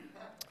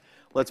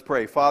Let's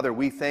pray. Father,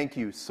 we thank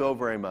you so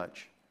very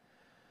much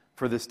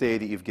for this day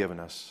that you've given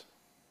us.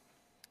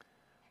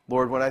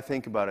 Lord, when I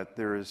think about it,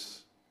 there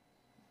is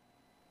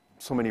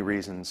so many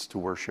reasons to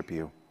worship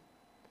you.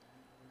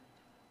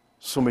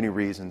 So many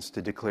reasons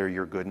to declare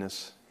your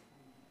goodness,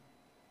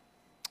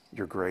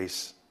 your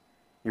grace,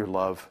 your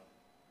love.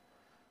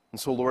 And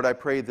so, Lord, I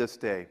pray this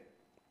day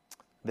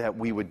that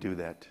we would do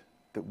that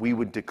we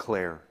would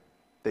declare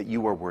that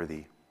you are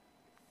worthy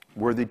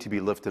to be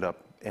lifted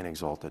up and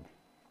exalted.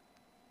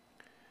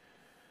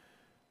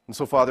 And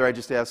so, Father, I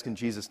just ask in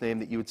Jesus' name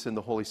that you would send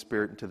the Holy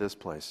Spirit into this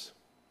place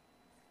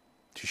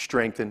to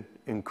strengthen,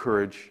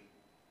 encourage,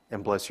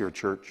 and bless your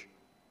church.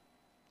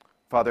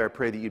 Father, I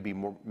pray that you'd be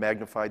more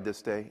magnified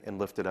this day and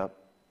lifted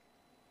up.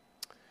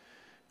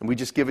 And we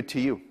just give it to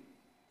you.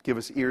 Give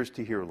us ears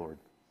to hear, Lord,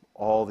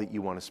 all that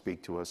you want to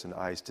speak to us and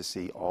eyes to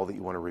see, all that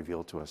you want to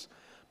reveal to us,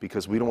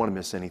 because we don't want to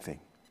miss anything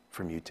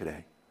from you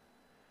today.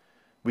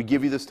 We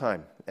give you this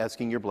time,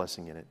 asking your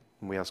blessing in it.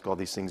 And we ask all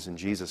these things in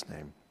Jesus'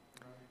 name.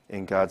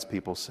 And God's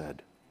people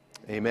said,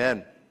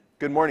 amen.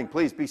 Good morning.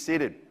 Please be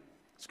seated.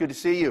 It's good to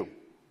see you.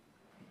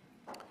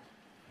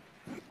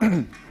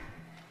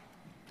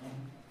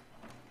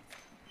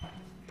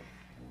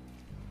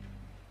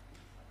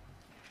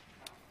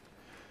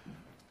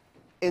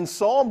 In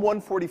Psalm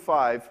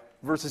 145,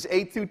 verses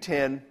 8 through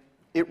 10,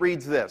 it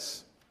reads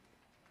this: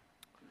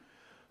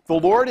 The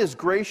Lord is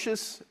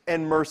gracious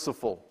and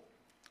merciful,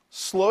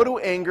 slow to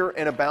anger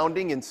and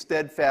abounding in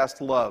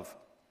steadfast love.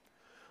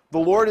 The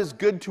Lord is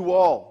good to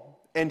all,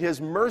 and his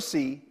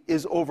mercy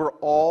is over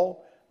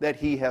all that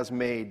he has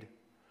made.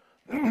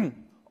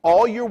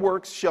 All your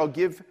works shall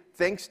give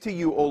thanks to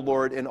you, O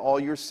Lord, and all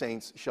your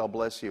saints shall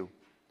bless you.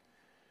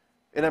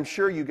 And I'm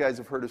sure you guys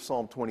have heard of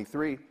Psalm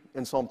 23.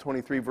 In Psalm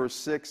 23, verse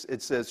 6,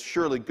 it says,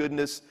 Surely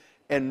goodness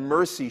and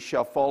mercy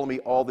shall follow me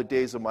all the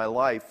days of my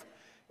life,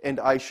 and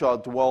I shall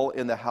dwell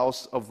in the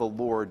house of the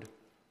Lord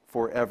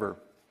forever.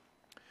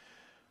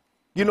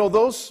 You know,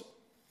 those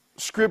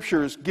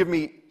scriptures give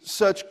me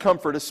such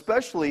comfort,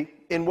 especially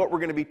in what we're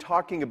going to be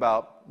talking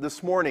about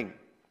this morning.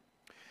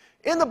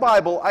 In the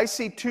Bible, I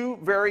see two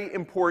very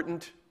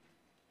important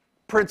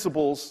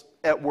principles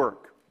at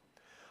work.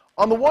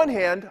 On the one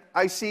hand,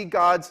 I see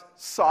God's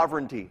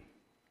sovereignty,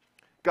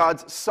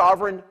 God's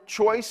sovereign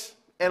choice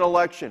and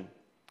election.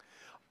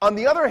 On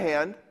the other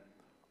hand,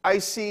 I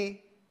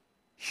see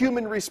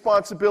human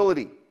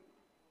responsibility,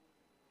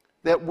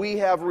 that we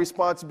have a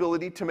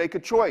responsibility to make a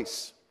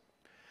choice.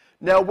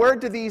 Now, where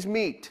do these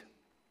meet?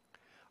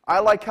 I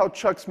like how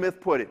Chuck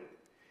Smith put it.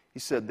 He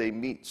said, they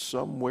meet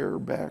somewhere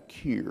back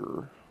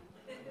here.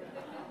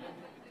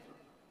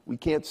 We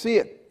can't see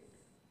it.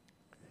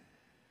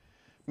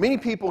 Many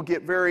people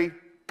get very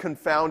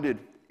confounded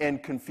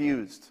and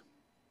confused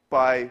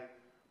by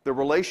the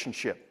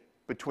relationship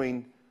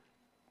between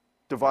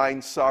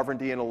divine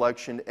sovereignty and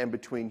election and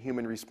between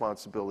human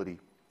responsibility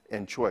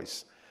and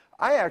choice.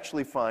 I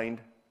actually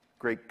find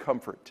great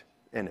comfort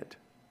in it.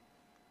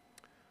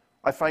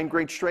 I find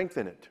great strength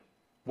in it.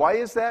 Why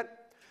is that?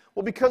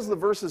 Well, because of the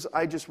verses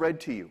I just read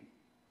to you.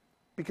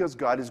 Because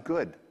God is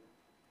good.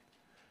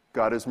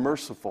 God is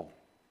merciful.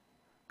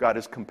 God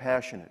is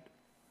compassionate.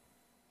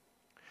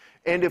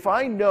 And if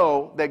I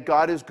know that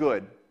God is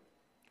good,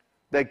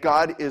 that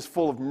God is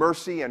full of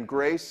mercy and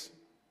grace,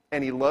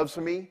 and he loves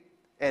me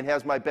and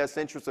has my best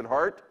interest at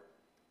heart,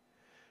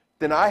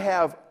 then I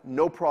have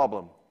no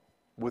problem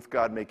with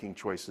God making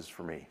choices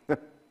for me.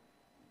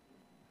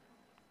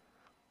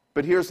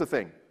 But here's the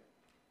thing.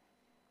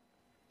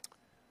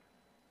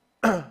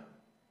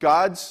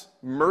 God's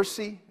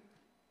mercy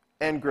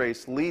and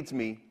grace leads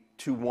me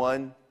to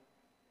one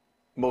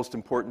most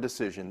important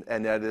decision,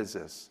 and that is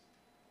this: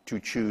 to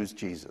choose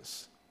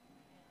Jesus,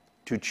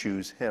 to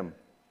choose him.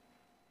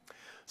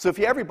 So if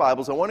you have your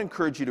Bibles, I want to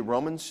encourage you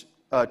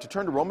to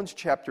turn to Romans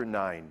chapter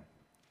 9.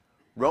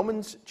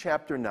 Romans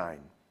chapter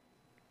 9.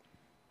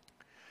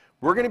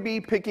 We're going to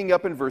be picking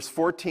up in verse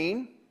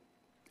 14,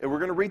 and we're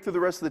going to read through the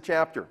rest of the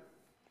chapter.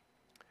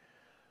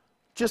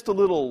 Just a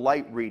little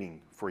light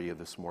reading for you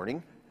this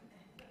morning.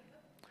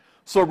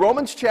 So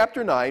Romans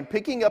chapter 9,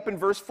 picking up in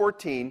verse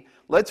 14,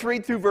 let's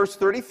read through verse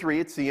 33.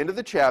 It's the end of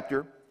the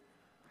chapter.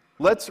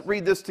 Let's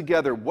read this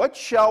together. What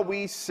shall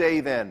we say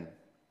then?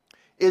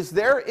 Is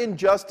there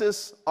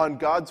injustice on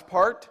God's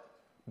part?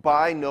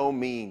 By no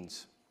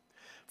means.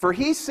 For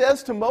he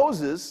says to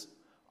Moses,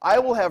 I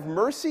will have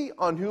mercy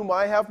on whom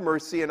I have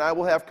mercy, and I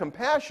will have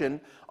compassion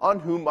on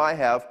whom I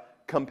have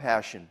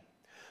compassion.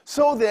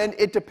 So then,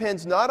 it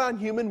depends not on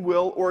human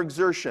will or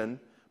exertion,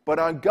 but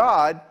on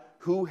God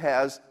who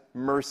has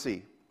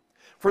mercy.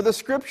 For the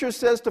scripture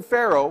says to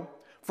Pharaoh,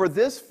 For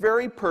this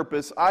very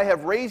purpose I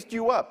have raised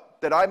you up,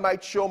 that I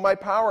might show my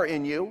power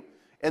in you,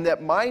 and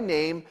that my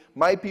name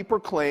might be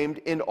proclaimed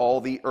in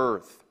all the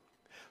earth.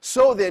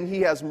 So then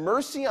he has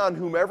mercy on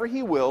whomever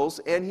he wills,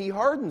 and he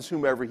hardens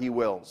whomever he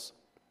wills.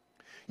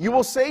 You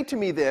will say to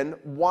me then,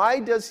 why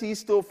does he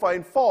still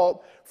find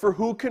fault? For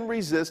who can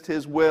resist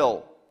his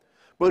will?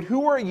 But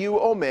who are you,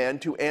 O man,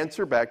 to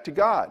answer back to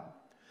God?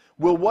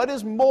 Will what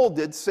is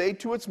molded say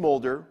to its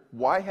molder,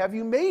 why have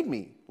you made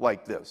me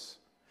like this?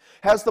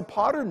 Has the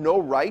potter no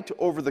right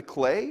over the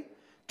clay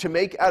to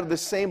make out of the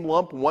same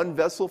lump one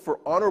vessel for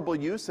honorable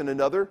use and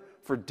another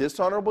for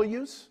dishonorable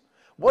use?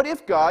 What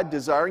if God,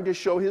 desiring to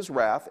show his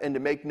wrath and to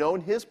make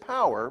known his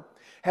power,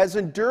 has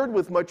endured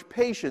with much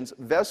patience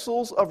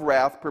vessels of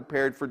wrath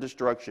prepared for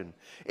destruction,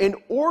 in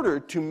order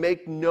to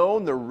make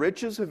known the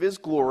riches of his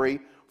glory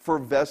for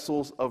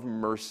vessels of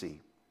mercy,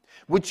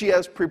 which he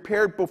has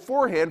prepared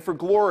beforehand for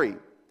glory?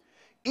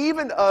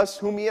 Even us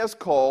whom he has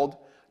called,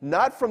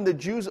 not from the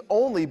Jews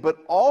only, but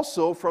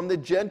also from the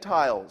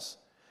Gentiles.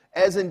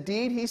 As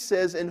indeed he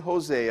says in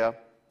Hosea,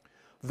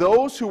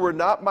 those who were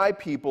not my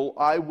people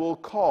I will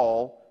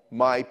call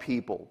my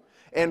people,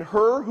 and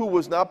her who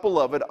was not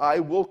beloved I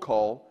will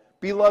call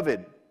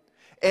beloved.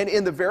 And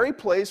in the very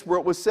place where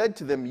it was said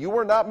to them, you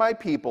are not my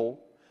people,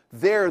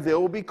 there they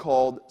will be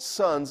called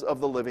sons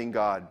of the living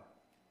God.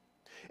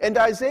 And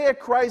Isaiah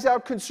cries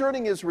out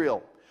concerning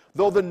Israel,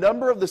 though the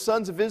number of the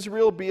sons of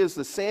Israel be as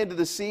the sand of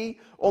the sea,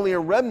 only a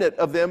remnant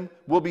of them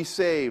will be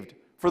saved.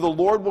 For the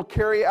Lord will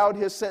carry out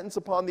his sentence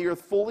upon the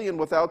earth fully and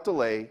without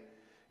delay.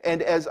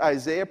 And as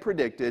Isaiah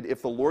predicted,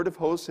 if the Lord of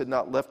hosts had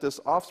not left us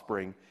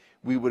offspring,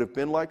 we would have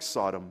been like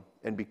Sodom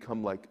and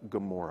become like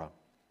Gomorrah.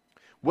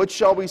 What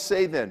shall we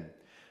say then?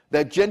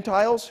 That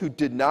Gentiles who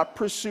did not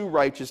pursue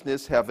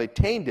righteousness have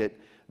attained it,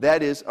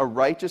 that is, a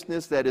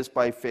righteousness that is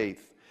by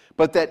faith.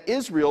 But that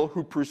Israel,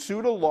 who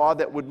pursued a law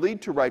that would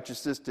lead to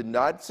righteousness, did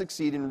not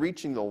succeed in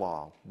reaching the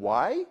law.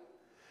 Why?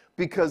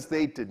 Because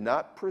they did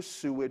not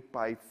pursue it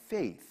by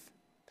faith,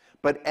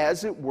 but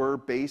as it were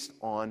based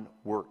on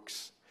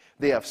works.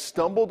 They have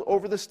stumbled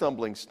over the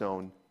stumbling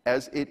stone,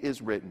 as it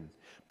is written,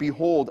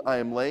 behold, I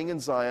am laying in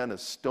Zion a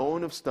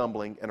stone of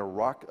stumbling and a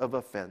rock of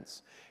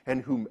offense,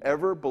 and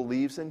whomever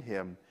believes in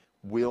him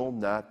will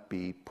not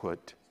be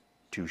put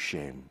to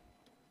shame.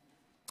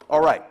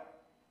 All right.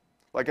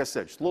 Like I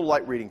said, just a little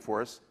light reading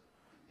for us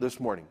this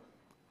morning.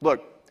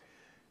 Look,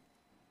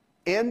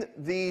 in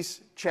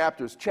these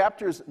chapters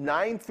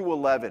 9 through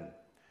 11,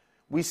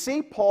 we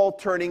see Paul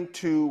turning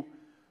to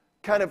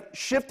kind of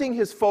shifting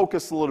his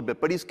focus a little bit,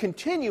 but he's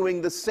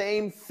continuing the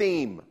same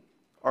theme,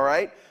 all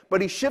right?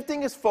 But he's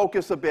shifting his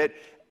focus a bit,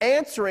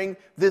 answering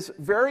this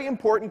very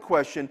important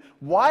question,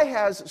 why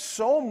has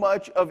so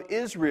much of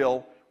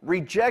Israel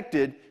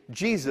rejected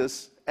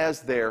Jesus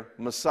as their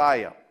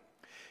Messiah?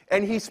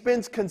 And he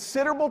spends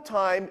considerable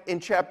time in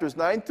chapters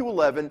 9 through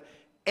 11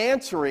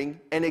 answering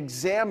and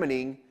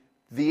examining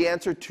the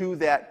answer to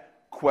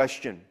that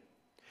question.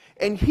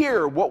 And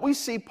here, what we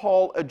see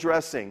Paul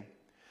addressing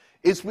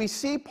is we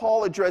see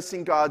Paul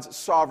addressing God's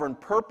sovereign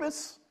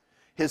purpose,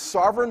 his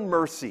sovereign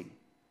mercy.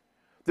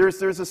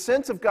 There's a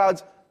sense of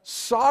God's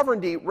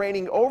sovereignty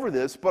reigning over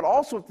this, but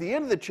also at the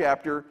end of the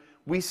chapter,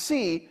 we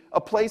see a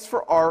place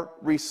for our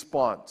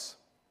response.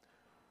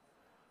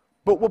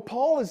 But what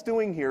Paul is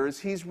doing here is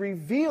he's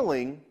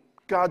revealing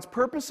God's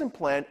purpose and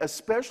plan,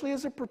 especially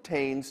as it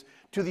pertains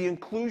to the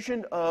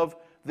inclusion of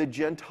the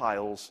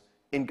Gentiles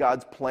in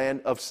God's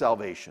plan of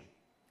salvation.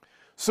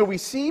 So we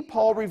see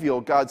Paul reveal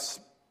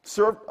God's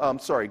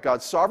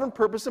sovereign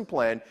purpose and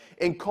plan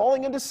in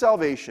calling into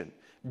salvation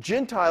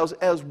Gentiles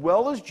as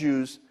well as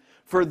Jews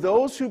for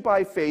those who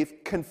by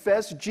faith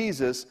confess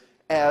Jesus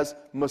as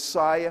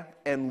Messiah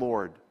and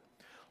Lord.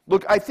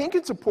 Look, I think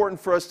it's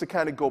important for us to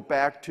kind of go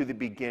back to the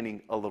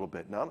beginning a little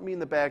bit. Now, I don't mean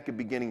the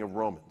beginning of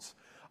Romans.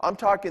 I'm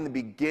talking the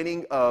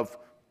beginning of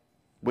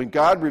when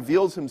God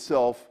reveals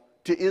himself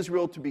to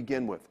Israel to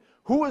begin with.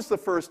 Who was the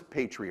first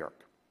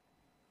patriarch?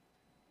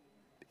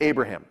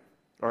 Abraham.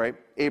 All right,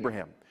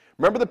 Abraham.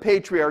 Remember the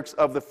patriarchs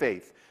of the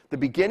faith, the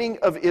beginning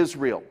of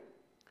Israel.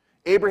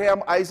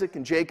 Abraham, Isaac,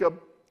 and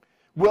Jacob.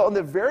 Well, in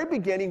the very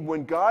beginning,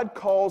 when God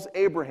calls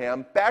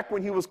Abraham, back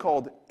when he was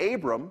called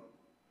Abram,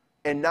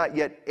 and not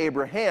yet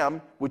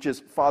Abraham, which is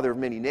father of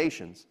many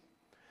nations.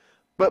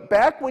 But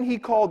back when he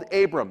called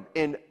Abram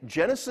in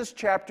Genesis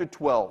chapter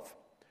 12,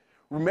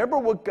 remember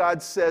what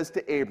God says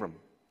to Abram.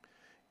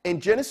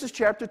 In Genesis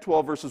chapter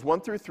 12, verses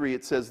 1 through 3,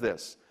 it says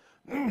this.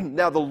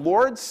 Now the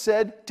Lord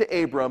said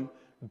to Abram,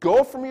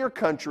 go from your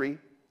country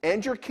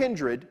and your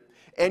kindred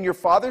and your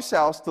father's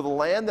house to the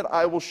land that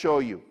I will show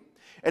you.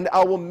 And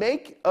I will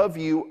make of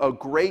you a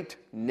great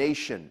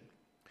nation.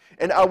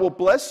 And I will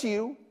bless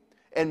you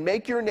and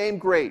make your name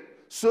great,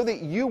 so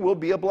that you will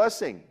be a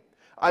blessing.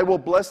 I will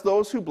bless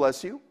those who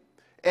bless you,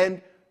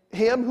 and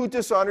him who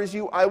dishonors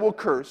you I will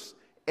curse,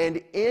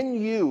 and in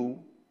you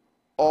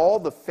all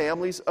the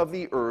families of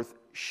the earth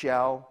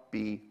shall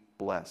be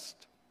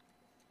blessed.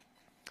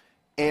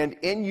 And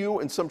in you,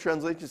 in some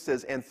translations it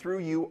says, and through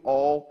you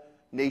all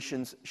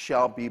nations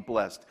shall be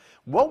blessed.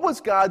 What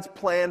was God's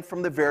plan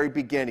from the very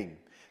beginning?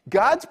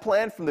 God's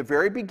plan from the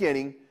very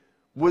beginning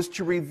was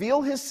to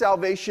reveal his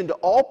salvation to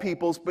all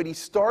peoples, but he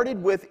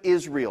started with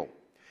Israel.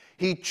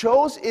 He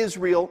chose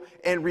Israel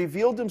and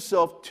revealed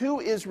himself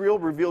to Israel,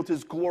 revealed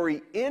his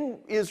glory in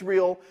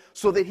Israel,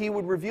 so that he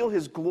would reveal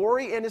his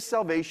glory and his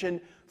salvation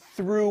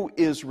through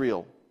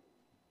Israel.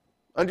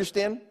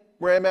 Understand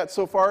where I'm at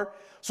so far?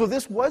 So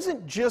this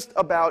wasn't just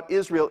about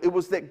Israel. It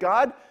was that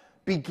God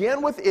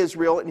began with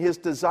Israel, and his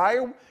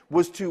desire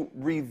was to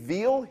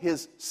reveal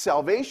his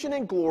salvation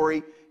and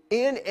glory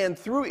in and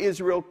through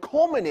Israel,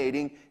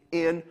 culminating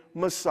in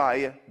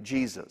Messiah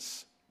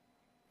Jesus.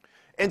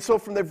 And so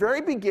from the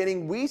very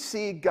beginning, we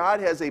see God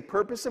has a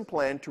purpose and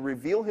plan to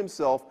reveal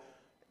himself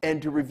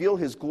and to reveal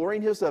his glory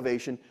and his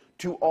salvation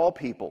to all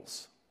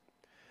peoples.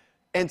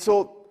 And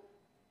so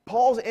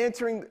Paul's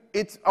answering,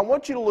 I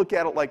want you to look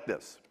at it like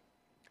this.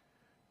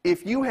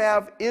 If you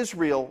have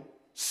Israel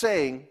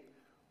saying,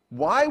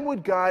 why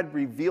would God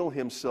reveal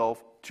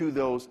himself to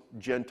those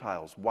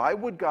Gentiles? Why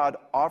would God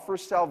offer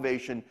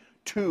salvation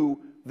to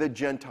the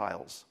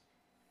Gentiles?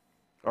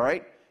 All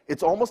right?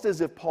 It's almost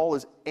as if Paul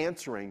is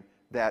answering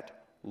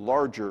that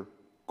larger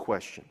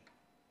question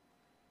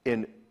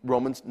in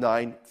Romans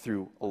 9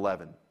 through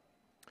 11.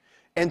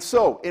 And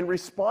so, in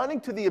responding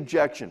to the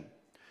objection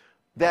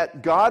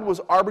that God was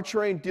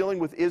arbitrary in dealing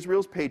with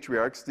Israel's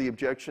patriarchs, the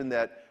objection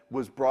that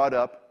was brought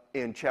up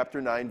in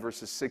chapter 9,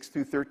 verses 6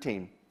 through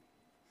 13,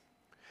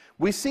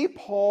 we see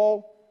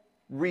Paul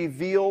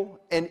reveal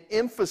and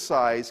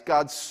emphasize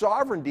God's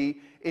sovereignty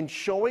in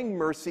showing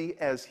mercy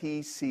as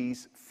he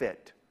sees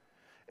fit.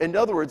 In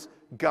other words,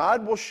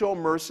 God will show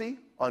mercy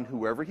on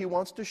whoever he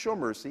wants to show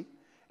mercy,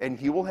 and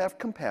he will have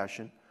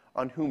compassion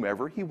on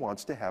whomever he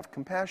wants to have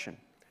compassion.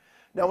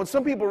 Now, when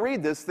some people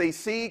read this, they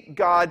see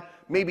God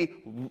maybe,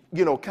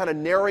 kind of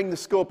narrowing the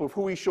scope of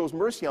who he shows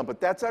mercy on,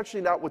 but that's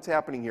actually not what's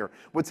happening here.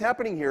 What's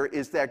happening here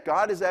is that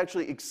God is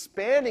actually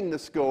expanding the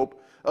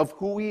scope of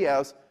who he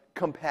has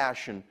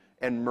compassion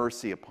and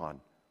mercy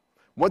upon.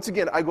 Once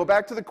again, I go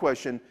back to the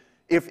question,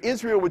 if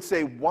Israel would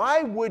say,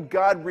 why would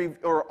God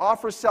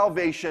offer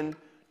salvation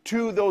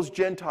to those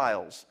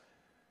Gentiles?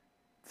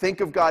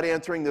 Think of God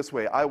answering this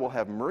way, I will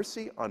have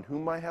mercy on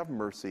whom I have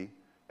mercy,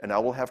 and I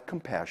will have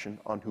compassion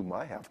on whom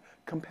I have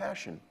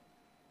compassion.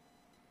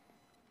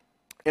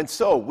 And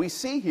so we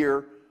see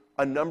here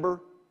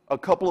a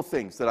couple of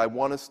things that I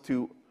want us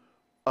to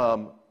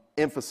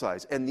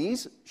emphasize. And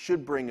these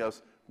should bring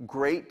us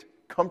great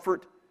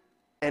comfort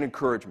and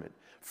encouragement.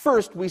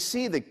 First, we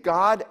see that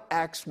God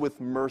acts with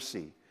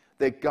mercy.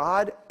 That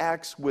God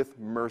acts with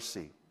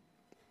mercy.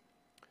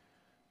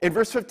 In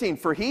verse 15,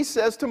 for he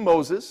says to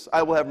Moses,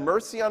 I will have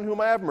mercy on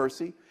whom I have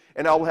mercy,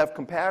 and I will have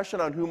compassion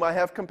on whom I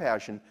have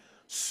compassion.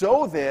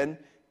 So then,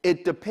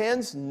 it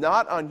depends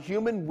not on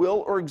human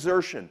will or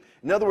exertion.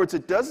 In other words,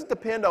 it doesn't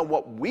depend on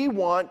what we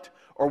want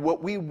or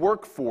what we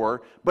work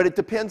for, but it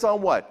depends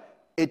on what?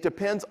 It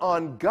depends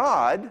on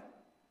God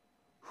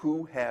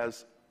who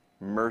has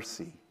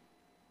mercy.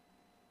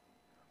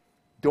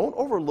 Don't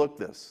overlook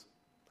this.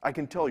 I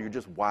can tell you're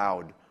just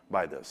wowed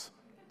by this.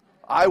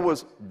 I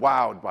was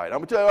wowed by it. I'm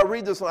going to tell you, I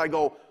read this and I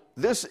go,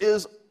 this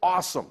is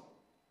awesome.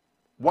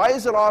 Why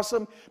is it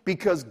awesome?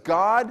 Because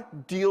God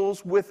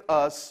deals with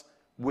us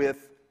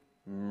with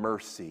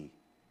mercy.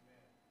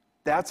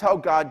 That's how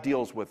God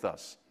deals with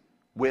us,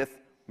 with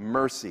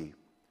mercy.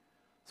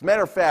 As a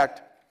matter of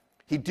fact,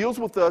 he deals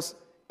with us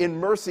in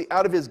mercy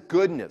out of his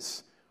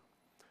goodness.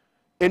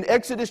 In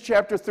Exodus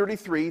chapter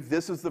 33,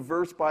 this is the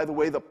verse, by the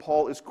way, that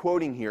Paul is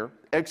quoting here.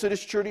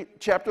 Exodus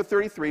chapter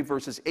 33,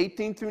 verses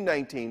 18 through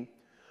 19.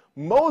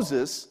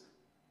 Moses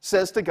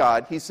says to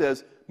God,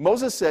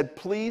 Moses said,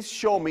 please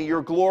show me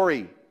your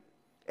glory.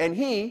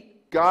 And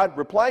God,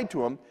 replied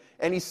to him,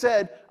 and he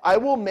said, I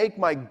will make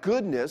my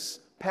goodness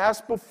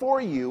pass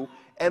before you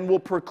and will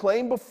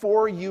proclaim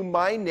before you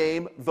my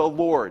name, the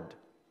Lord.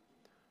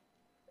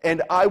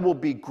 And I will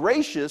be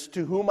gracious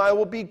to whom I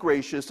will be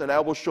gracious, and I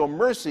will show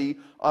mercy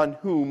on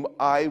whom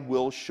I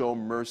will show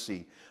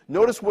mercy.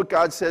 Notice what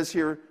God says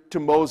here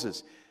to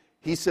Moses.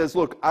 He says,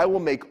 look, I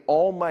will make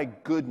all my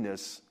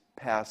goodness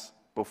pass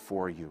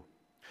before you,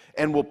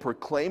 and will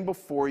proclaim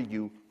before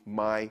you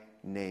my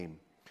name.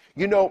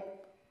 You know,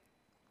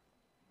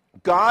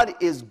 God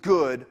is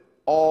good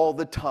all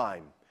the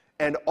time,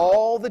 and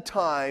all the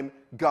time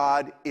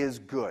God is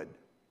good.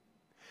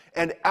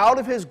 And out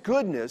of his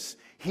goodness,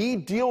 he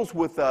deals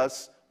with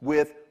us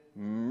with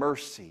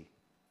mercy.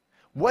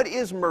 What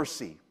is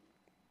mercy?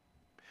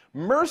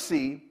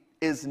 Mercy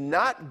is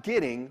not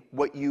getting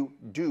what you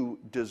do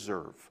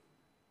deserve.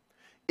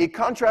 It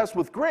contrasts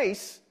with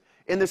grace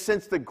in the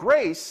sense that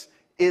grace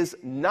is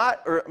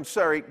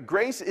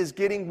grace is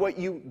getting what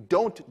you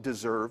don't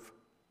deserve.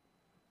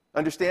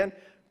 Understand?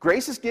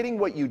 Grace is getting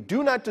what you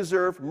do not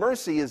deserve.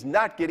 Mercy is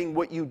not getting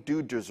what you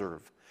do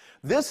deserve.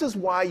 This is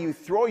why you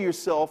throw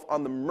yourself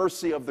on the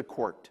mercy of the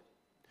court.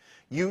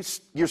 You're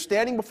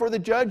standing before the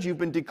judge, you've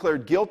been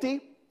declared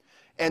guilty,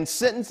 and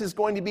sentence is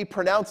going to be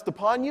pronounced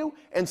upon you,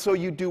 and so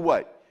you do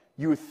what?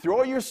 You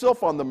throw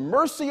yourself on the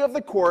mercy of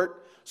the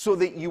court so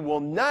that you will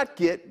not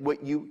get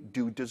what you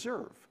do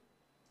deserve.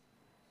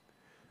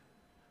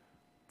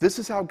 This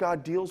is how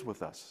God deals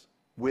with us,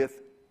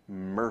 with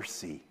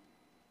mercy.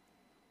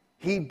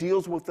 He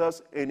deals with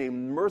us in a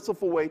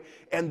merciful way,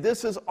 and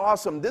this is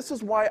awesome. This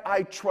is why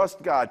I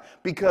trust God,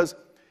 because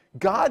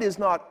God is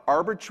not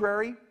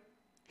arbitrary.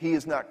 He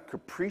is not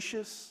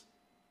capricious.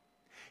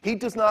 He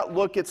does not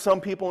look at some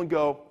people and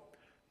go,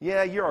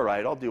 yeah, you're all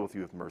right, I'll deal with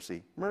you with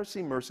mercy.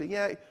 Mercy, mercy,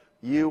 yeah,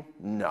 you,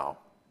 no.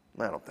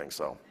 I don't think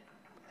so.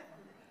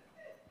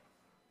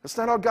 That's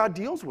not how God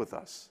deals with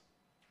us.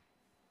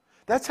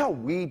 That's how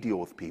we deal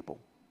with people.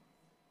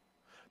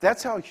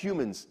 That's how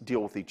humans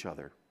deal with each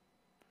other.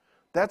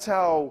 That's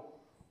how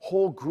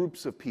whole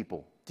groups of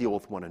people deal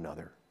with one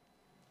another.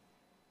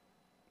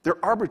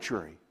 They're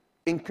arbitrary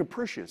and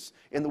capricious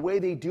in the way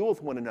they deal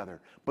with one another.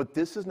 But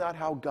this is not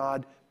how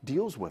God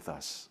deals with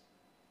us.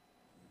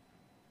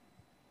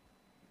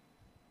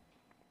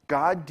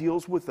 God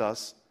deals with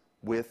us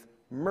with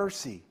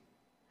mercy.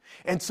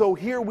 And so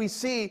here we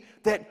see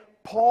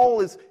that Paul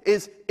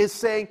is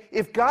saying,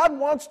 if God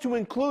wants to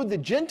include the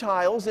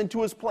Gentiles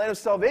into his plan of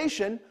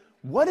salvation,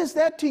 what is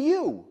that to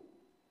you?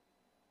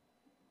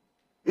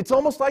 It's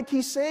almost like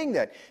he's saying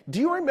that. Do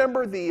you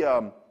remember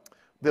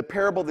the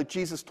parable that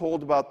Jesus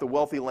told about the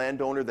wealthy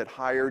landowner that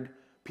hired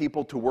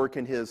people to work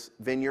in his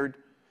vineyard?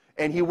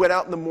 And he went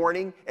out in the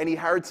morning and he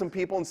hired some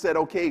people and said,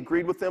 okay,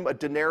 agreed with them, a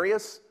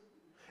denarius.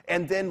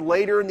 And then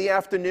later in the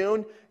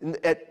afternoon,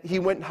 he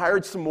went and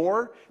hired some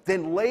more.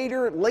 Then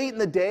later, late in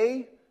the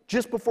day,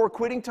 just before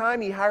quitting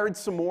time, he hired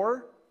some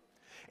more.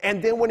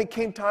 And then when it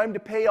came time to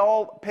pay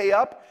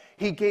up,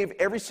 he gave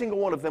every single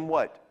one of them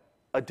what?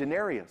 A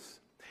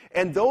denarius.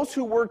 And those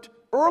who worked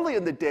early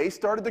in the day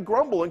started to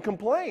grumble and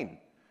complain.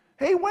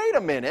 Hey, wait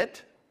a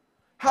minute.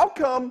 How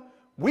come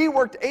we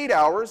worked 8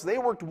 hours, they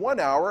worked 1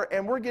 hour,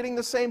 and we're getting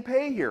the same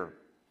pay here?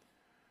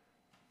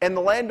 And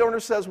the landowner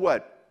says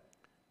what?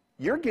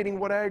 You're getting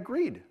what I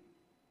agreed.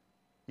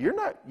 You're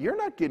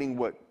not getting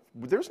what,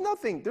 there's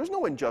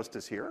no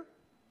injustice here.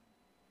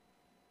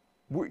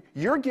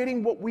 You're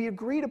getting what we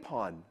agreed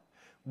upon.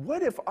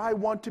 What if I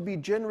want to be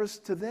generous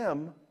to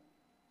them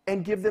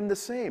and give them the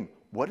same?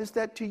 What is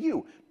that to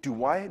you?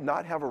 Do I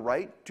not have a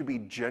right to be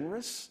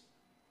generous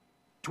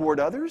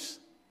toward others?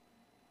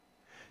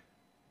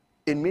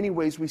 In many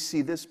ways, we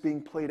see this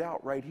being played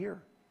out right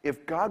here.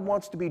 If God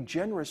wants to be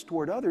generous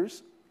toward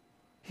others,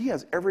 he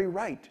has every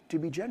right to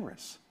be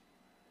generous.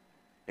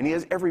 And he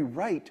has every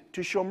right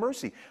to show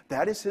mercy.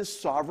 That is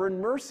his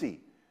sovereign mercy.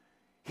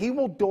 He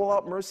will dole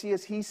out mercy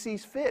as he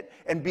sees fit.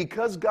 And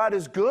because God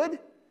is good,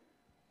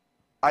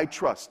 I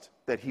trust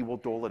that he will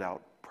dole it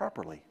out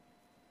properly.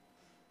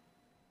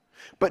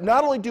 But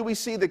not only do we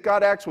see that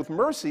God acts with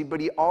mercy, but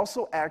he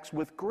also acts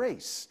with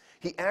grace.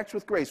 He acts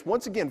with grace.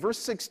 Once again, verse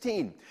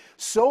 16.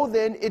 So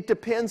then it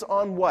depends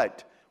on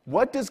what?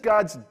 What does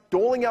God's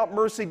doling out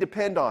mercy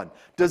depend on?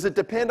 Does it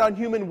depend on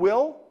human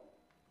will?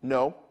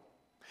 No.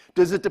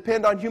 Does it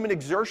depend on human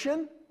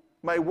exertion?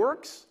 My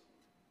works?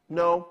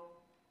 No.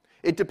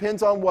 It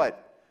depends on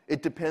what?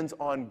 It depends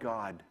on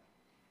God,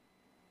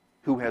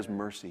 who has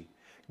mercy.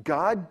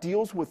 God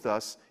deals with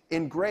us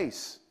in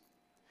grace.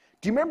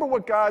 Do you remember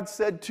what God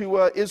said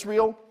to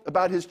Israel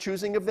about his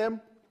choosing of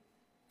them?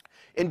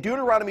 In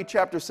Deuteronomy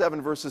chapter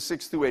 7, verses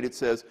 6 through 8, it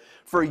says,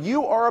 For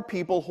you are a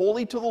people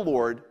holy to the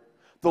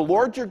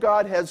Lord your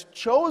God has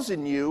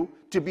chosen you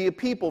to be a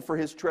people for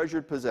his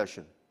treasured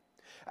possession.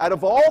 Out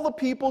of all the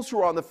peoples who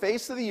are on the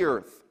face of the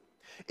earth,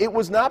 it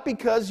was not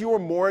because you were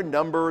more in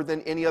number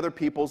than any other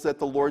peoples that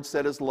the Lord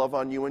set his love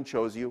on you and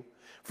chose you.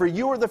 For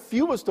you are the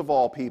fewest of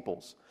all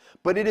peoples.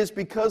 But it is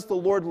because the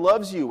Lord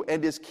loves you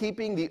and is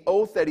keeping the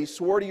oath that he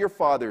swore to your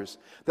fathers,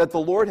 that the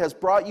Lord has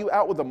brought you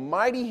out with a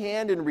mighty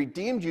hand and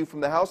redeemed you from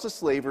the house of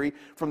slavery,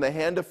 from the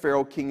hand of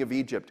Pharaoh, king of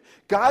Egypt.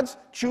 God's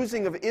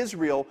choosing of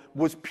Israel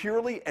was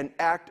purely an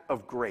act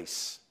of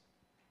grace.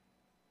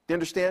 Do you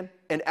understand?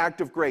 An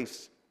act of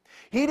grace.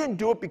 He didn't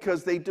do it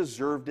because they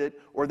deserved it,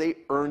 or they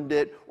earned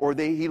it, or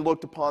he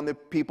looked upon the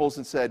peoples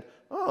and said,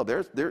 oh,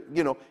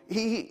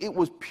 it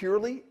was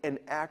purely an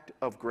act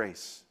of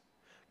grace.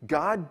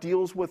 God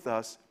deals with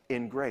us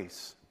in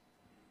grace.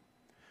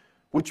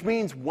 Which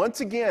means,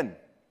 once again,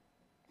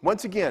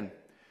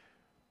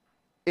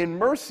 in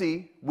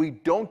mercy, we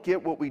don't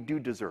get what we do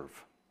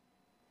deserve.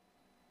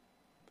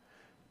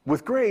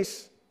 With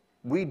grace,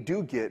 we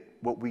do get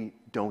what we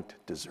don't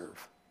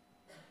deserve.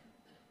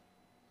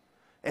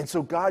 And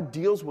so God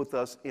deals with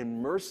us in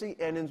mercy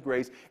and in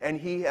grace, and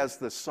he has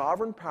the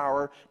sovereign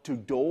power to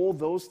dole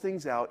those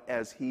things out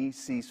as he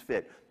sees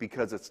fit,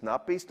 because it's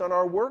not based on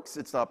our works,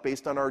 it's not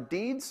based on our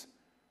deeds,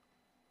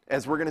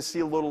 as we're going to see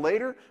a little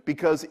later,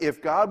 because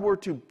if God were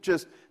to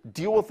just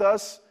deal with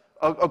us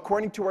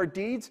according to our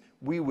deeds,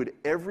 we would,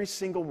 every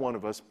single one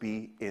of us,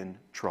 be in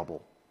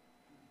trouble.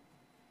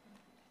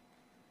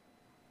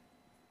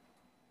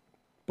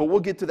 But we'll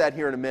get to that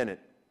here in a minute.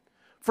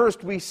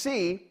 First, we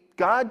see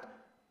God's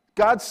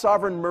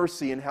sovereign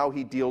mercy and how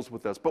he deals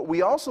with us. But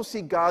we also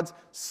see God's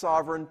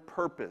sovereign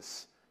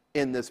purpose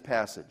in this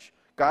passage.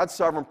 God's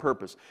sovereign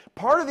purpose.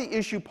 Part of the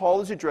issue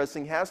Paul is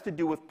addressing has to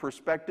do with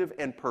perspective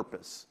and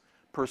purpose.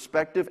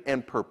 Perspective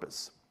and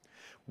purpose.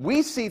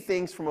 We see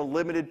things from a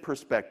limited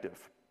perspective,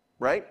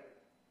 right?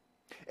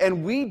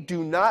 And we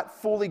do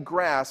not fully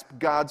grasp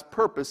God's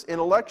purpose in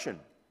election.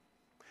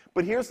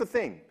 But here's the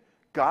thing.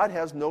 God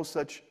has no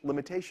such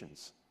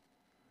limitations.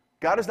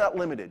 God is not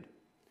limited.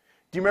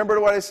 Do you remember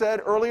what I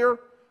said earlier?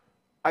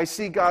 I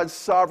see God's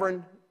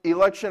sovereign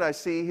election, I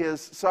see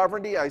his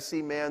sovereignty, I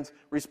see man's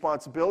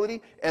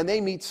responsibility, and they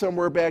meet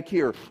somewhere back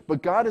here.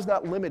 But God is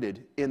not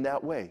limited in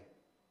that way.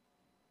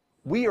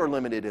 We are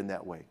limited in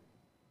that way.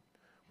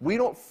 We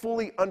don't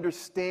fully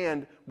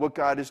understand what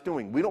God is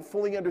doing. We don't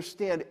fully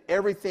understand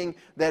everything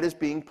that is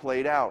being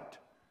played out.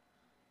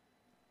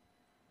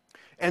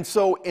 And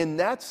so, in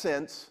that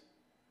sense,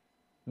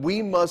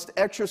 we must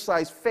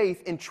exercise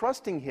faith in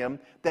trusting Him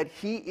that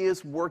He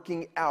is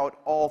working out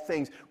all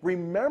things.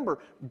 Remember,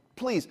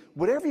 please,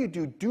 whatever you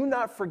do, do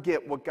not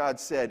forget what God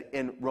said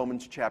in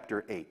Romans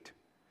chapter 8.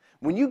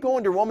 When you go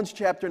into Romans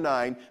chapter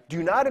 9,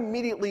 do not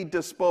immediately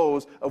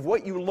dispose of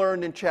what you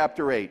learned in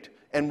chapter 8.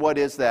 And what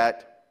is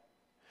that?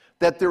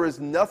 That there is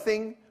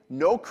nothing,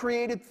 no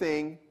created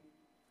thing,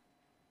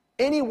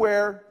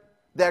 anywhere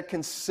that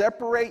can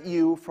separate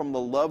you from the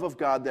love of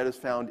God that is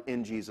found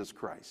in Jesus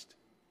Christ.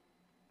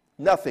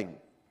 Nothing.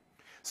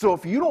 So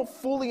if you don't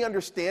fully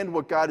understand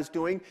what God is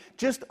doing,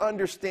 just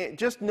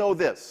know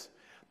this,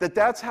 that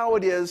that's how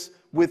it is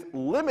with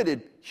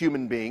limited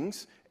human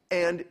beings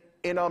and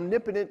an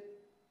omnipotent,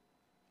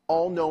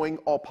 all-knowing,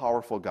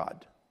 all-powerful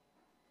God.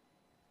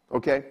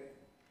 Okay?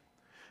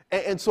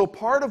 And so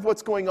part of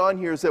what's going on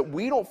here is that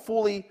we don't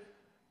fully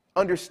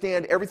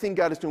understand everything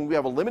God is doing. We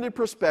have a limited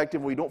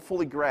perspective. We don't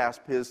fully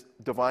grasp His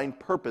divine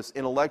purpose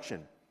in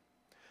election.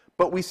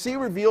 But we see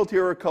revealed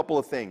here a couple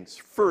of things.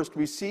 First,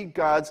 we see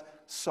God's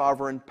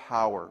sovereign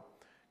power.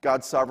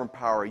 God's sovereign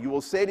power. You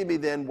will say to me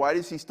then, why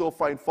does He still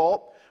find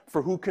fault?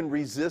 For who can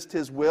resist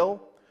His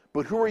will?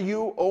 But who are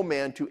you, O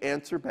man, to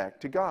answer back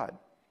to God?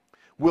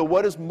 Will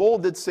what is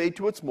molded say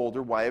to its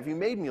molder, why have you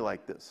made me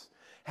like this?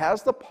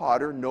 Has the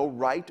potter no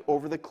right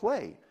over the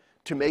clay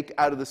to make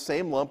out of the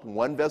same lump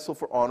one vessel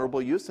for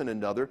honorable use and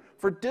another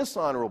for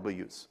dishonorable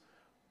use?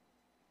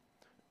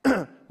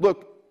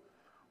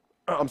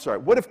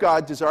 What if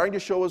God, desiring to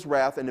show His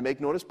wrath and to make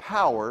known His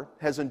power,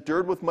 has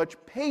endured with much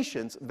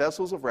patience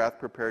vessels of wrath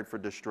prepared for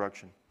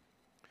destruction?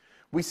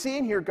 We see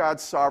in here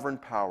God's sovereign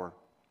power,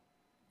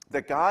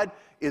 that God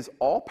is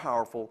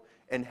all-powerful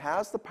and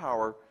has the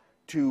power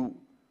to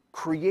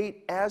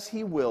create as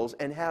He wills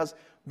and has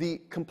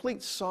the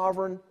complete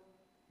sovereign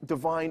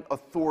divine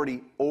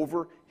authority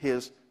over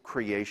His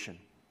creation.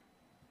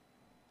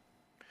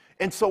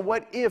 And so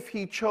what if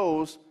He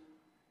chose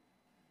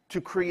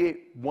to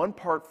create one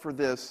part for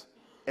this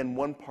and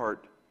one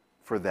part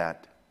for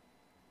that?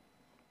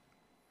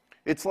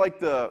 It's like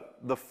the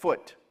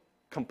foot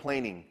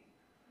complaining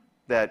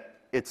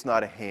that it's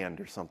not a hand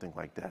or something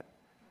like that.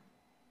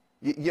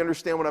 You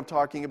understand what I'm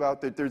talking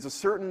about? That there's a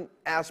certain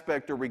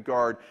aspect or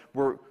regard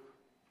where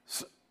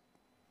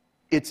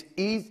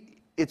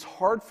it's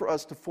hard for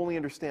us to fully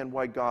understand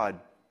why God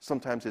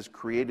sometimes has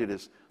created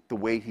us the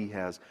way He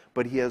has.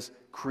 But He has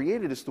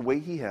created us the way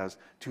He has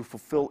to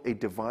fulfill a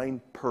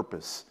divine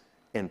purpose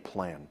and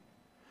plan.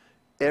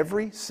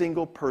 Every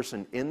single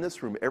person in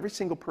this room, every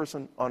single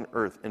person on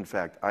earth, in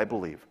fact, I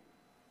believe,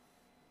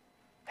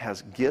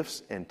 has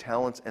gifts and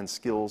talents and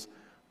skills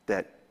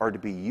that are to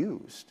be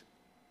used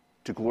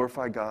to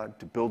glorify God,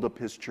 to build up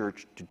His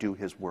church, to do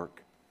His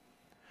work.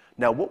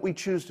 Now, what we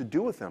choose to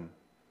do with them,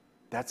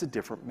 that's a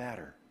different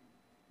matter.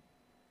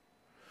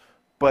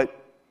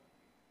 But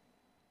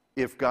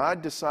if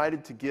God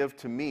decided to give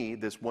to me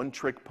this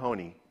one-trick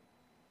pony,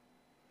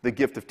 the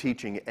gift of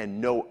teaching, and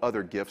no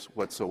other gifts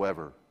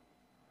whatsoever,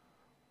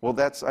 well,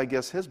 that's, I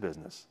guess, His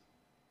business.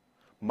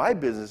 My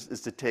business is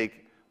to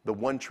take the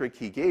one trick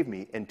He gave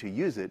me and to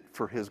use it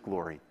for His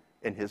glory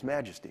and His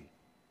majesty.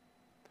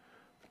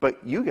 But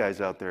you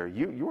guys out there,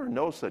 you are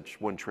no such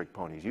one-trick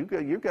ponies. You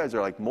guys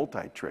are like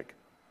multi-trick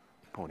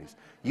ponies.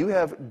 You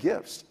have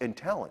gifts and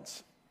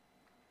talents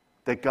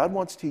that God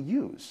wants to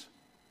use.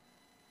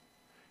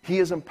 He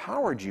has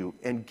empowered you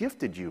and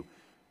gifted you.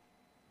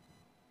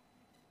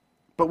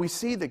 But we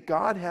see that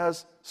God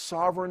has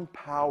sovereign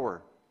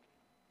power.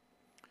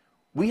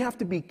 We have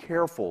to be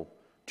careful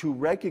to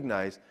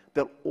recognize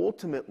that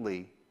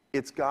ultimately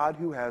it's God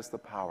who has the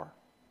power.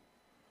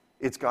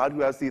 It's God who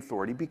has the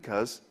authority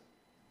because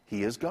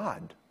He is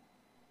God.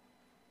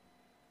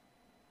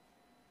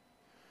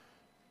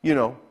 You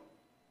know,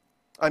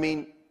 I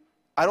mean,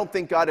 I don't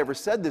think God ever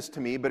said this to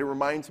me, but it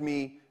reminds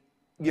me,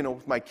 you know,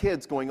 with my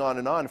kids going on,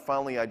 and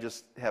finally I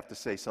just have to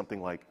say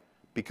something like,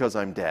 because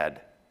I'm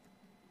Dad.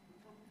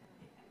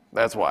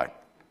 That's why.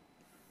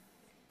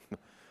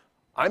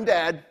 I'm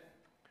Dad.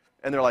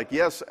 And they're like,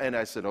 yes. And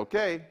I said,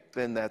 okay,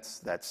 then that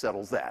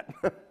settles that.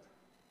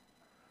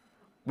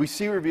 We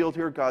see revealed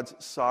here God's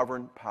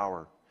sovereign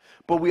power.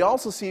 But we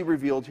also see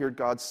revealed here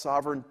God's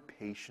sovereign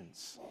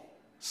patience.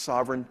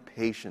 Sovereign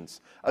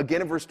patience.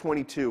 Again in verse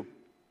 22.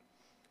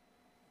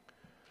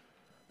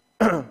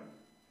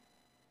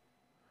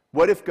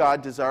 What if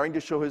God, desiring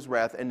to show His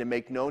wrath and to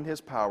make known His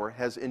power,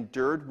 has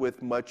endured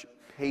with much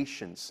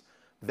patience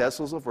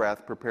vessels of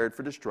wrath prepared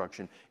for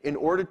destruction, in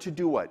order to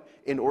do what?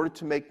 In order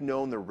to make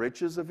known the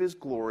riches of His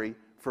glory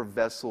for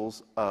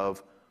vessels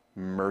of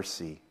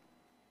mercy,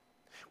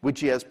 which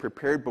He has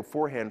prepared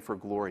beforehand for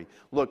glory.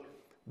 Look,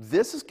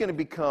 this is going to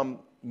become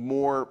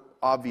more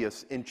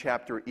obvious in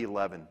chapter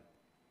 11.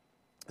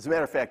 As a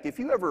matter of fact, if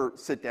you ever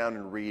sit down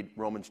and read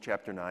Romans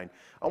chapter 9,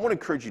 I want to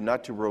encourage you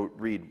not to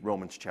read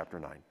Romans chapter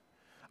 9.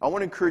 I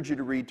want to encourage you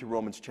to read to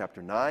Romans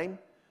chapter 9,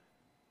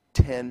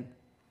 10,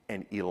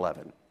 and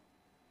 11.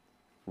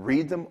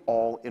 Read them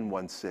all in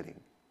one sitting.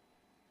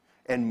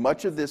 And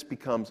much of this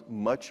becomes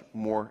much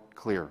more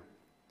clear.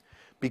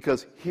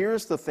 Because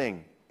here's the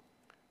thing.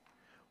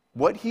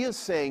 What he is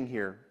saying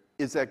here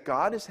is that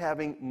God is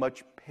having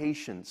much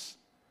patience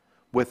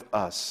with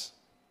us.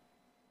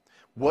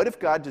 What if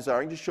God,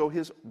 desiring to show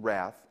his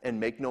wrath and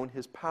make known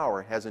his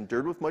power, has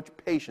endured with much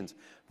patience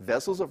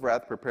vessels of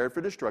wrath prepared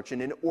for destruction,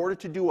 in order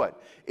to do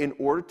what? In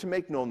order to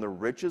make known the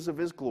riches of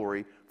his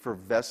glory for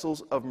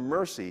vessels of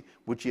mercy,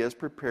 which he has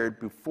prepared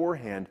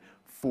beforehand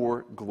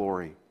for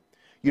glory.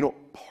 You know,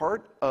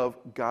 part of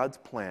God's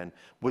plan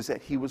was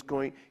that he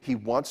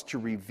wants to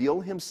reveal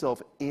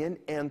himself in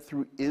and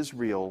through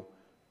Israel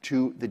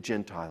to the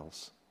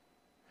Gentiles.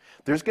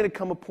 There's going to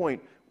come a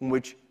point in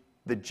which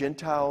the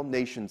Gentile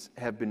nations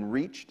have been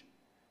reached,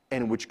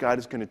 and in which God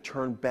is going to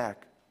turn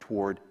back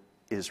toward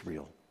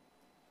Israel.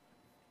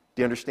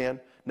 Do you understand?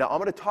 Now, I'm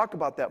going to talk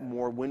about that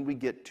more when we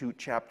get to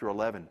chapter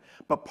 11.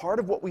 But part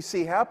of what we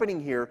see happening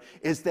here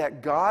is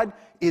that God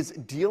is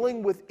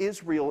dealing with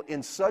Israel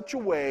in such a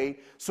way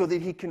so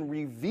that he can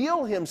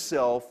reveal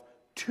himself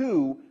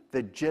to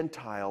the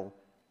Gentile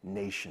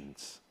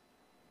nations.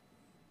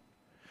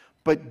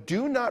 But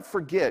do not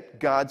forget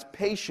God's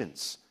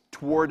patience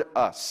toward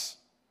us.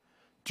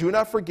 Do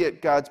not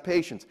forget God's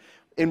patience.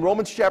 In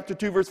Romans chapter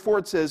 2, verse 4,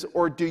 it says,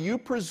 "Or do you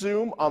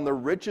presume on the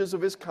riches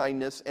of his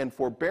kindness and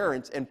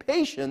forbearance and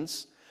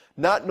patience,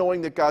 not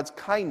knowing that God's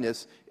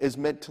kindness is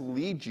meant to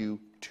lead you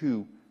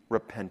to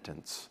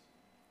repentance?"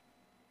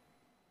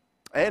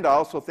 And I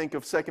also think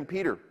of 2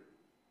 Peter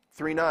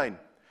 3:9.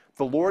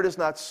 "The Lord is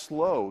not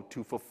slow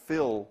to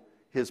fulfill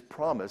his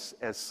promise,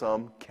 as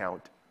some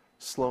count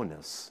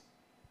slowness,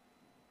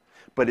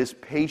 but is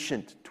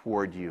patient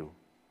toward you,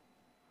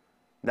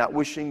 not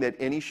wishing that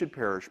any should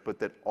perish, but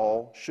that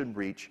all should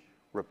reach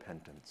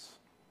repentance."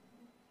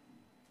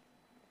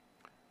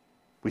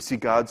 We see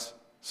God's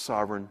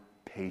sovereign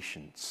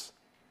patience.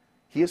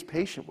 He is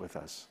patient with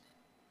us.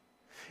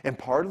 And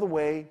part of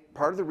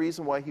the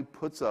reason why he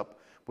puts up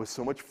with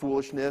so much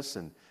foolishness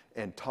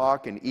and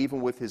talk, and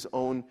even with his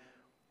own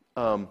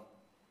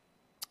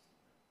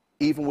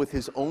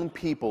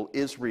people,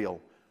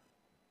 Israel,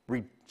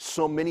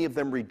 so many of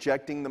them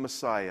rejecting the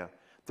Messiah,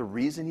 the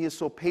reason he is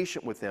so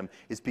patient with them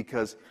is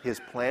because his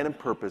plan and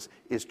purpose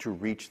is to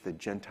reach the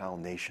Gentile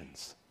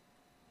nations.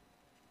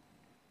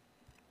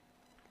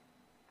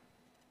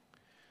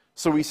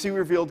 So we see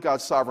revealed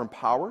God's sovereign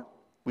power,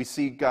 we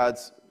see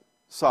God's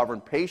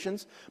sovereign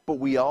patience, but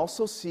we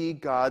also see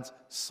God's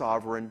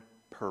sovereign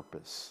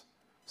purpose.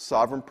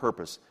 Sovereign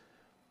purpose.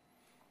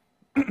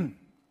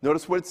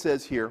 Notice what it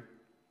says here,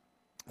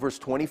 verse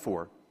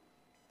 24.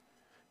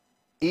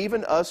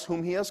 "Even us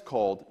whom he has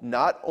called,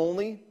 not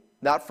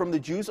from the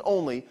Jews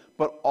only,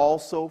 but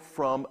also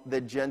from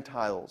the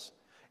Gentiles.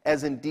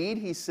 As indeed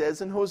he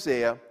says in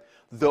Hosea,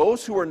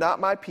 'Those who are not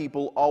my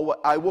people,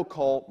 I will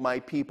call my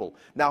people.'"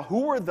 Now,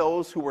 who are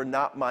those who are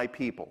not my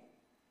people?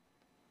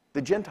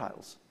 The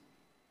Gentiles.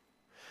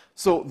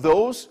 So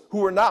those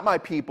who are not my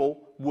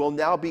people will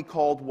now be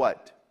called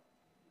what?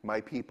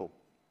 My people.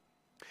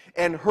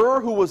 And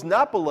her who was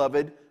not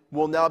beloved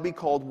will now be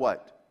called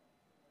what?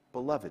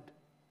 Beloved.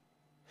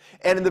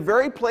 And in the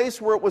very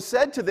place where it was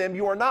said to them,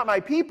 "You are not my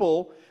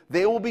people,"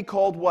 they will be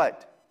called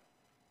what?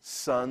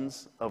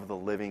 Sons of the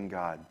living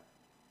God.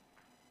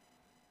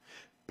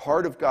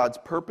 Part of God's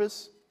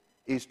purpose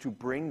is to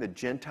bring the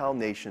Gentile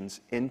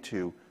nations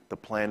into the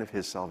plan of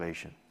his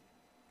salvation.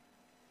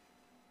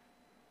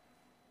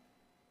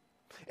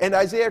 And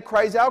Isaiah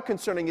cries out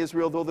concerning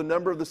Israel, "Though the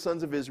number of the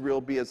sons of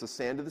Israel be as the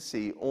sand of the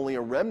sea, only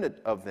a remnant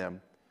of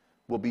them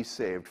will be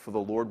saved, for the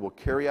Lord will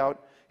carry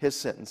out his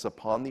sentence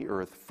upon the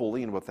earth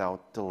fully and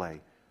without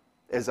delay."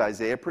 As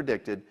Isaiah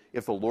predicted,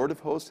 if the Lord of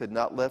hosts had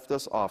not left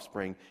us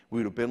offspring, we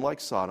would have been like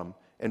Sodom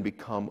and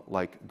become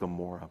like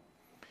Gomorrah.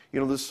 You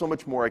know, there's so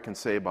much more I can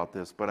say about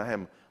this, but I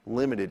am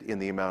limited in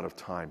the amount of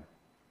time.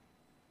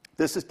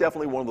 This is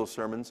definitely one of those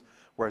sermons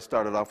where I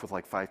started off with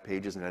like 5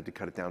 pages and had to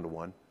cut it down to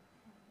 1.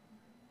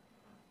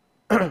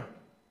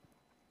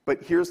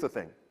 But here's the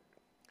thing.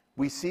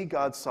 We see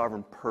God's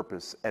sovereign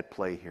purpose at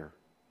play here.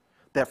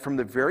 That from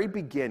the very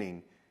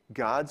beginning,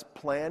 God's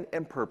plan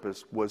and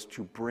purpose was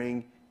to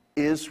bring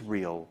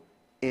Israel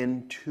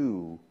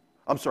to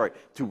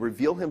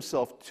reveal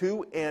himself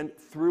to and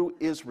through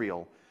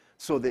Israel,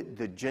 so that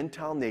the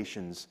Gentile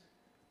nations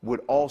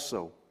would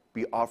also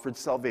be offered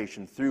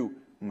salvation through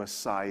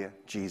Messiah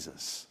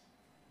Jesus.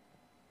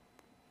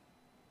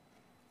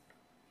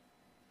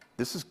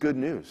 This is good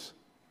news.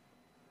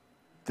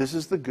 This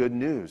is the good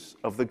news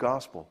of the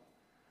gospel,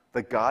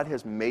 that God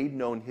has made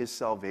known his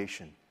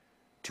salvation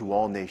to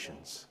all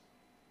nations.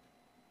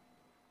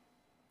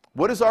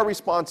 What is our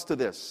response to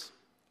this?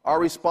 Our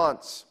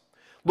response.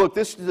 Look,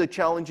 this is a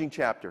challenging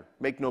chapter.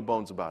 Make no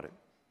bones about it.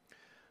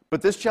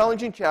 But this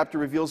challenging chapter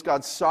reveals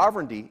God's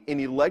sovereignty in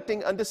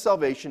electing unto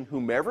salvation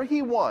whomever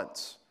he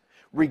wants,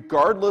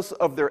 regardless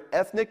of their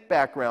ethnic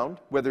background,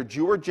 whether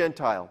Jew or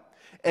Gentile.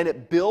 And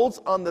it builds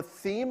on the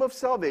theme of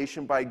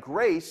salvation by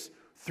grace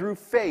through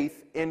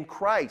faith in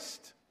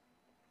Christ.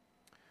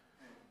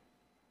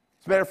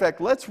 As a matter of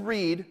fact, let's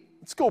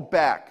go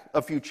back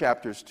a few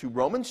chapters to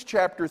Romans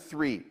chapter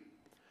 3.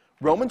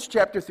 Romans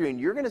chapter 3, and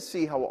you're going to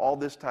see how all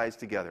this ties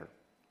together.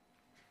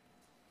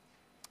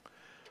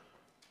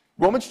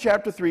 Romans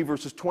chapter 3,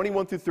 verses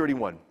 21 through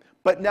 31.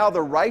 But now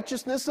the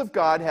righteousness of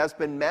God has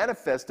been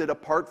manifested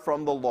apart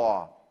from the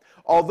law.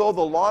 Although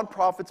the law and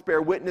prophets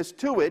bear witness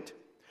to it,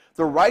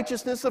 the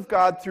righteousness of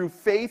God through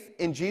faith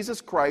in Jesus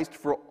Christ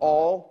for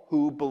all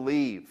who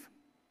believe.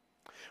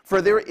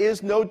 For there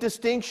is no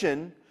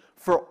distinction,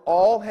 for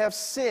all have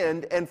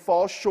sinned and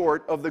fall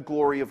short of the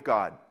glory of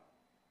God.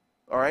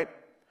 All right?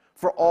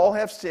 For all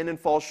have sinned and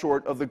fall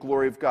short of the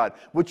glory of God.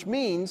 Which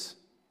means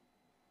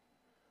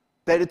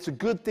that it's a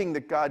good thing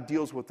that God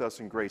deals with us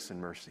in grace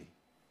and mercy.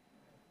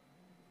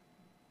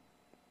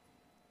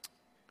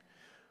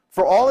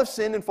 For all have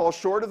sinned and fall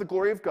short of the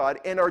glory of God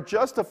and are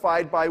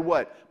justified by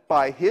what?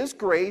 By His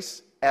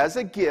grace as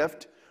a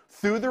gift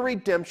through the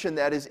redemption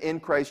that is in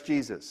Christ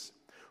Jesus,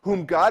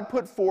 whom God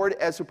put forward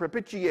as a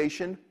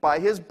propitiation by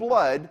His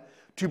blood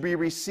to be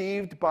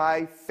received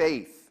by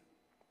faith.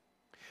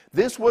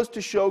 This was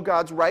to show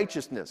God's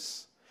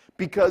righteousness,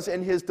 because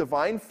in His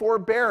divine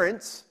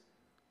forbearance,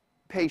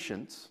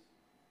 patience,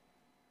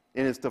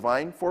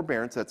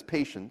 that's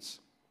patience,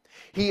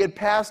 He had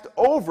passed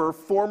over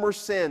former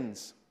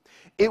sins.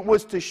 It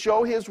was to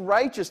show His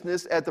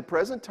righteousness at the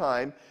present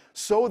time,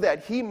 so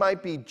that He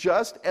might be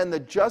just and the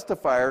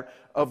justifier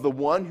of the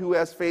one who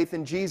has faith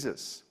in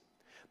Jesus.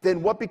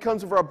 Then what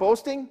becomes of our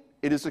boasting?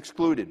 It is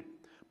excluded.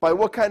 By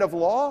what kind of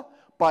law?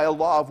 By a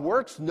law of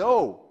works?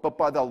 No, but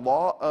by the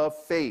law of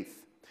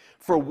faith.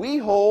 For we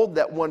hold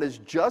that one is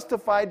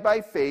justified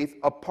by faith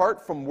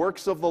apart from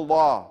works of the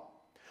law.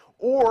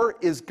 Or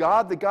is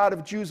God the God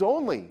of Jews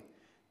only?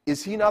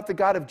 Is He not the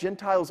God of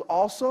Gentiles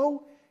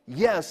also?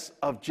 Yes,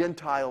 of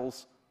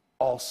Gentiles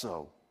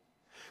also.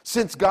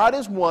 Since God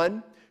is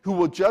one who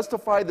will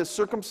justify the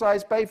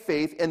circumcised by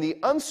faith and the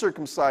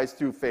uncircumcised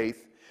through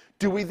faith,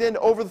 do we then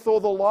overthrow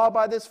the law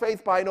by this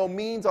faith? By no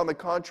means. On the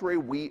contrary,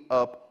 we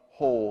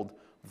uphold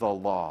the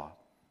law.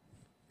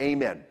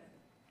 Amen.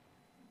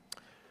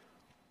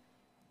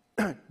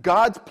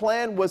 God's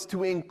plan was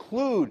to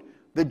include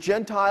the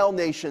Gentile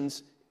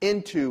nations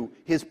into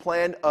His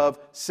plan of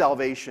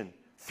salvation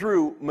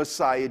through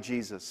Messiah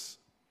Jesus.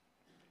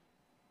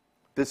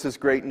 This is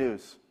great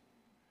news.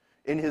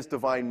 In His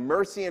divine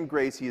mercy and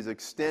grace, He has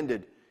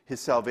extended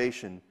His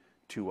salvation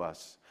to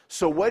us.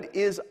 So what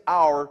is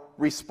our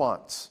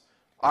response?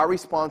 Our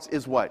response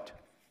is what?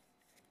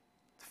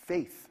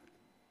 Faith.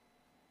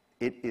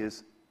 It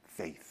is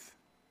faith.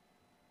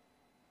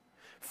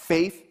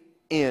 Faith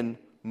in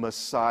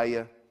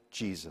Messiah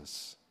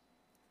Jesus.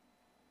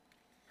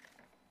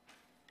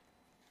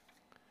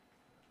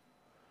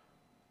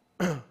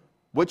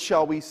 What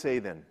shall we say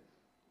then?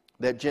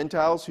 That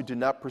Gentiles who do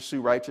not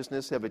pursue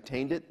righteousness have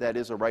attained it, that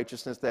is, a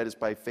righteousness that is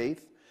by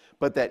faith,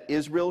 but that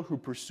Israel, who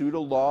pursued a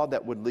law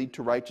that would lead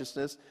to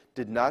righteousness,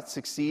 did not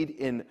succeed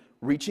in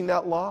reaching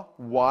that law.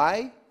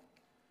 Why?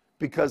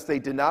 Because they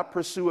did not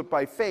pursue it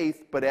by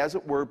faith, but as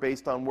it were,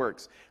 based on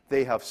works.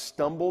 They have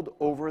stumbled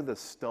over the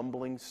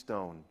stumbling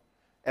stone.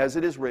 As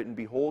it is written,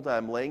 behold, I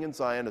am laying in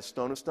Zion a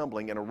stone of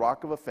stumbling and a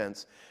rock of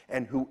offense,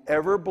 and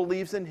whoever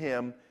believes in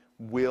Him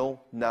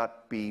will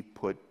not be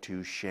put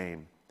to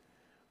shame.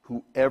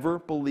 Whoever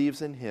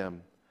believes in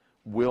Him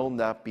will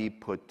not be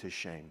put to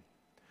shame.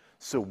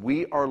 So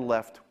we are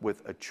left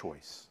with a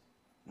choice.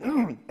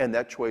 And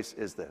that choice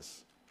is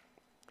this: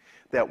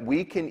 that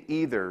we can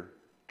either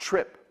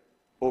trip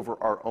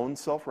over our own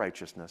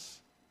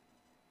self-righteousness,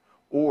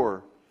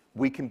 or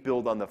we can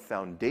build on the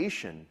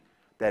foundation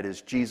that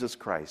is Jesus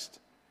Christ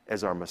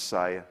as our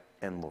Messiah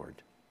and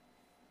Lord.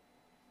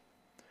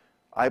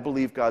 I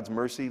believe God's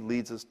mercy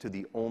leads us to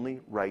the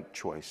only right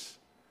choice: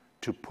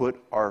 to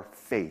put our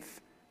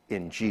faith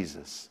in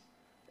Jesus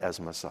as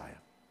Messiah.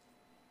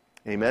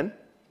 Amen?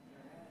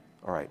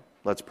 All right,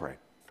 let's pray.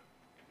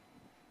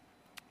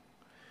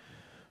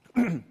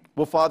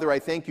 Well, Father, I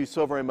thank You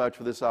so very much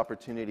for this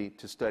opportunity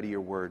to study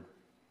Your Word.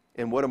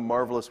 And what a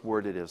marvelous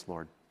Word it is,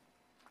 Lord.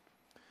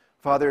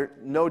 Father,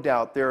 no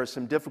doubt there are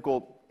some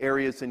difficult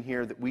areas in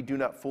here that we do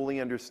not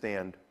fully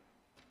understand.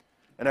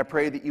 And I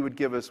pray that You would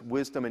give us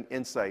wisdom and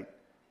insight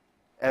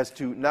as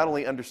to not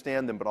only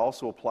understand them, but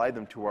also apply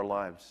them to our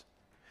lives.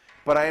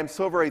 But I am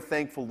so very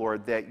thankful,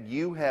 Lord, that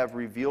You have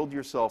revealed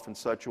Yourself in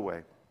such a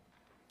way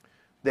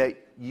that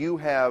You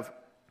have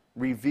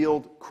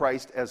revealed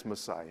Christ as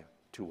Messiah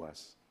to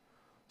us.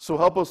 So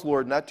help us,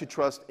 Lord, not to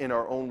trust in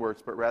our own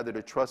works, but rather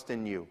to trust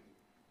in You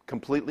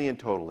completely and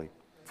totally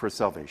for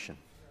salvation.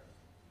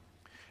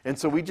 And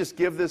so we just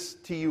give this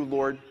to You,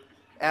 Lord,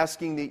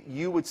 asking that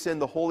You would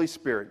send the Holy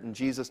Spirit in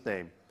Jesus'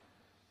 name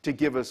to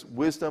give us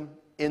wisdom,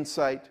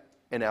 insight,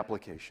 and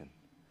application.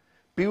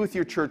 Be with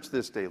Your church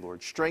this day,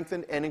 Lord.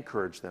 Strengthen and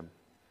encourage them.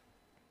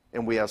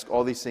 And we ask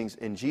all these things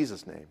in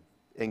Jesus' name.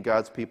 And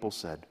God's people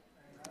said,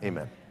 Amen.